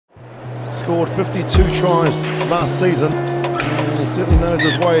scored 52 tries last season, and he certainly knows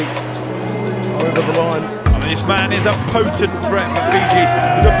his way over the line. I mean, this man is a potent threat for Fiji.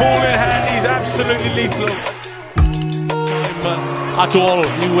 With the ball in hand, he's absolutely lethal. At all,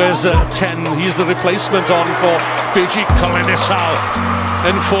 he wears 10. He's the replacement on for Fiji. Kolinisau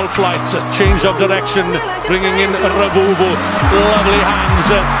in full flight, change of direction, bringing in Rabubu. Lovely hands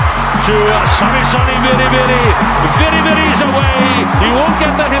to Samisoni Viriviri. Viriviri's away. He won't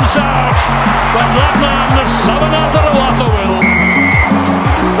get that himself, but that man, Savanatha Rawatha, will.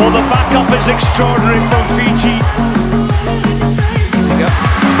 Well, the backup is extraordinary from Fiji.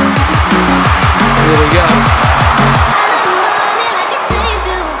 Here we go.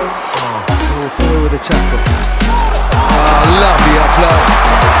 Through with the tackle. Lovely upload.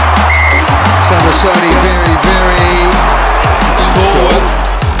 Samisoni Viriviri. It's forward.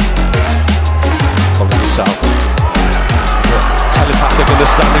 Kolinisau. Telepathic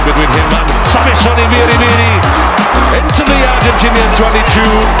understanding between him and Samisoni Viriviri. Into the Argentinian 22.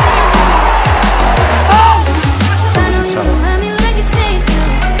 Kolinisau.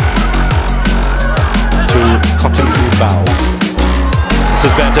 To Cotton Bow. This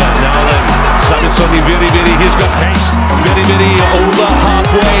is better. Now then, Samisoni Viriviri, he's got pace. Viriviri over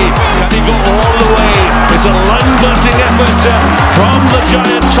halfway. Can he go all the way? It's a lung-busting effort from the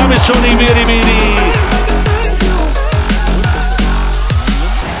giant Samisoni Viriviri.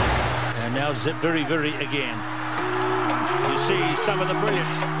 And now Viriviri again. You see some of the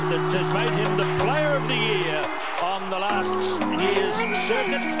brilliance that has made him the player of the year on the last year's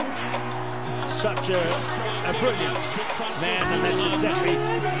circuit. Such a brilliant man, and that's exactly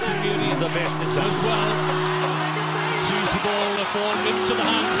the best in town. Sees the ball fall into the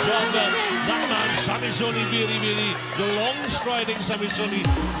hands of that man, Samisoni Viriviri, the long-striding Samisoni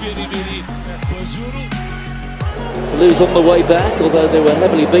Viriviri. To lose on the way back, although they were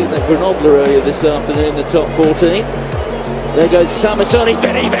heavily beaten at Grenoble earlier this afternoon, the top 14. There goes Samisoni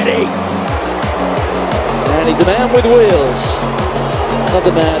Viriviri, and he's a man with wheels.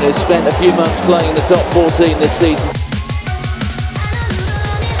 Another man who's spent a few months playing in the top 14 this season.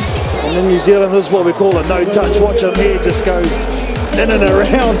 And in New Zealand, this is what we call a no-touch. Watch him here, just go in and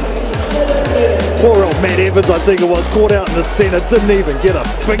around. Poor old Matt Evans, I think it was, caught out in the centre, didn't even get a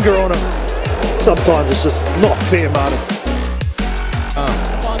finger on him. Sometimes it's just not fair, Martin.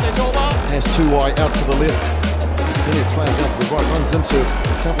 Has two wide out to the left. There's plenty of players out to the right. Runs into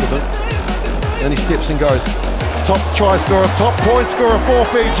a couple of them. Then he steps and goes. Top try scorer, top point scorer for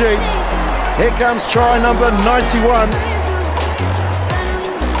Fiji. Here comes try number 91.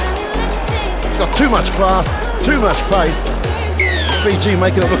 It's got too much class, too much pace. Fiji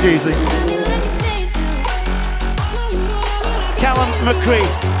making it look easy. Callum McCree.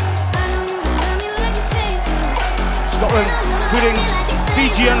 Scotland putting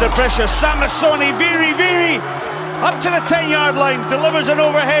Fiji under pressure. Samisoni Viriviri up to the 10-yard line, delivers an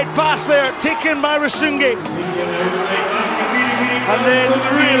overhead pass there, taken by Rasungi. And then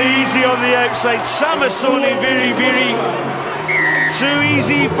really easy on the outside, Samisoni Viriviri. Too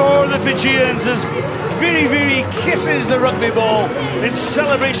easy for the Fijians as Viriviri kisses the rugby ball in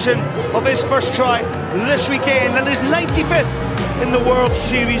celebration of his first try this weekend and his 95th in the World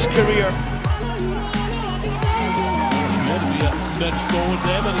Series career. Bench forward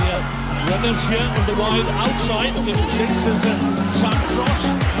there, but runners here on the wide outside. They will chase Sam Cross.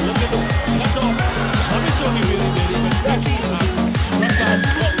 Look at the cut off. Samisoni Viriviri, but Becky struck out.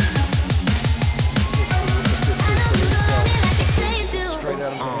 Straight out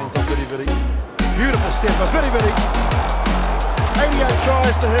of the hands of Viriviri. Beautiful step of Viriviri. 88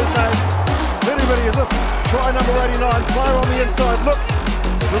 tries to his name. Viriviri is this try number 89. Player on the inside, looks,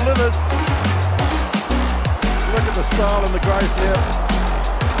 delivers. Look at the style and the grace here.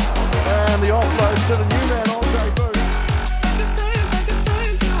 And the offload to the new man, Andre Boo.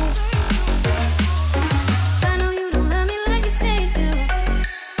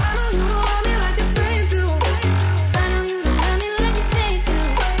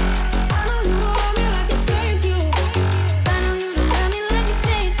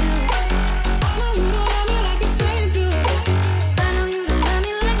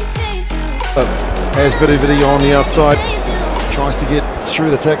 Has Viriviri on the outside, tries to get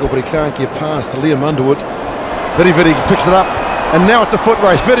through the tackle, but he can't get past to Liam Underwood. Viriviri picks it up, and now it's a foot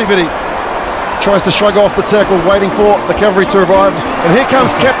race. Viriviri tries to shrug off the tackle, waiting for the cavalry to arrive, and here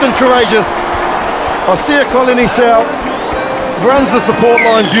comes Captain Courageous. Osea Kolinisau runs the support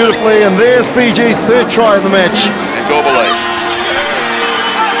line beautifully, and there's Fiji's third try of the match. And Gobele.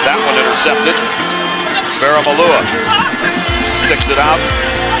 That one intercepted. Baramalua sticks it out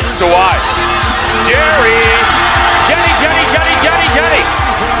to wide. Jenny!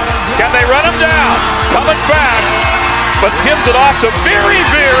 Can they run but gives it off to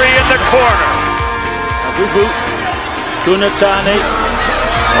Viriviri in the corner. Vuvu, Kunatani,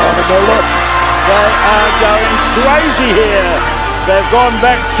 on the look. They are going crazy here. They've gone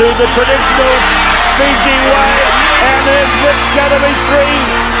back to the traditional Fiji way, and is it going to be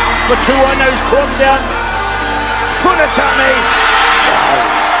 3? But Tuano's caught down. Kunatani,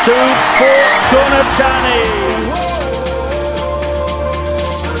 to for Kunatani.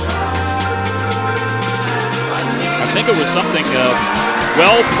 I think it was something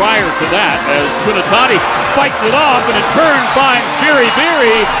well prior to that as Kunatani fights it off and in turn finds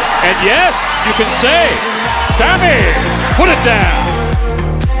Viriviri, and yes, you can say, Sammy, put it down.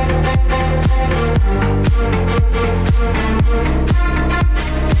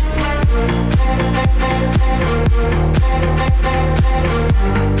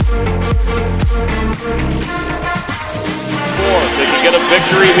 They can get a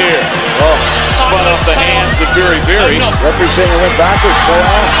victory here. Oh, spun off the hands of Viriviri. Referee saying it went backwards. Play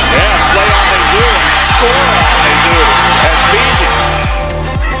on. Yeah, play on they do, and score on they do. As Fiji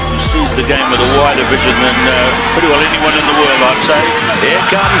Sees the game with a wider vision than pretty well anyone in the world, I'd say. Here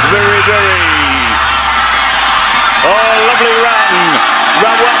comes Viriviri. Oh, lovely run.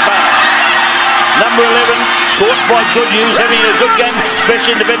 Rawapa. Number 11, caught by good news, having a good game,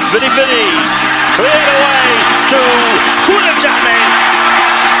 especially in defence. Viriviri cleared away to Kunatani.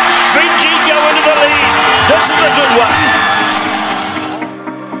 Fiji go into the lead. This is a good one.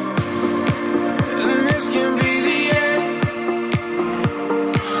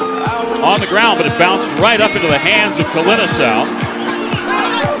 On the ground, but it bounced right up into the hands of Kalinisau.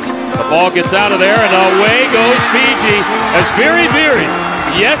 The ball gets out of there, and away goes Fiji as Viriviri.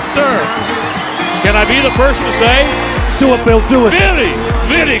 Yes, sir. Can I be the first to say? Do it, Bill, do it. Very,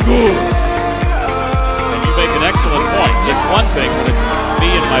 very good. And you make an excellent point. It's one thing when it's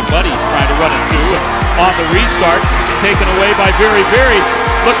me and my buddies trying to run it two. On the restart, taken away by Viriviri,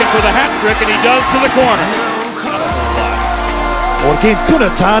 looking for the hat trick, and he does to the corner. Well, again,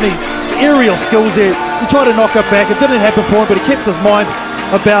 Kunatani, aerial skills there. He tried to knock it back. It didn't happen for him, but he kept his mind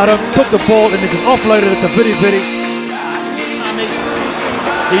about him, took the ball, and then just offloaded it to Viriviri.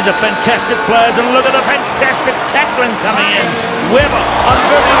 These are fantastic players, and look at the fantastic tackling coming in. Weber on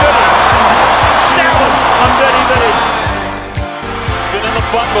Viriviri. Snowers on Viriviri. Spin in the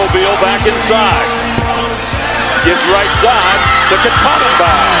Funmobile back inside. Gives right side to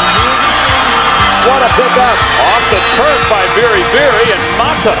Katanenbaum. What a pickup. Off the turf by Viriviri and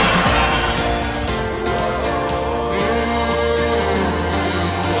Mata.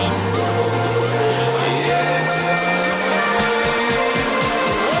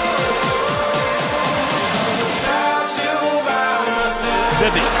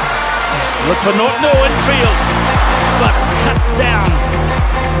 Bibby. Look for Norton infield, but cut down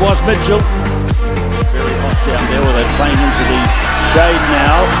was Mitchell. Very hot down there where they're playing into the shade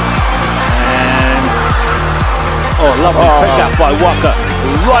now. And oh, lovely pickup by Waka,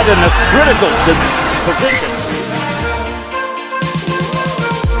 right in a critical position.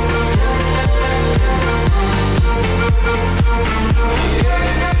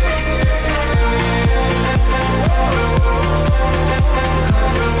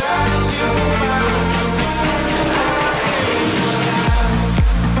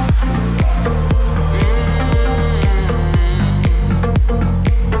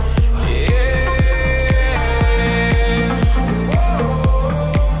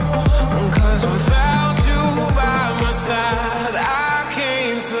 I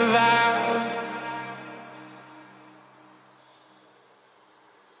can't survive.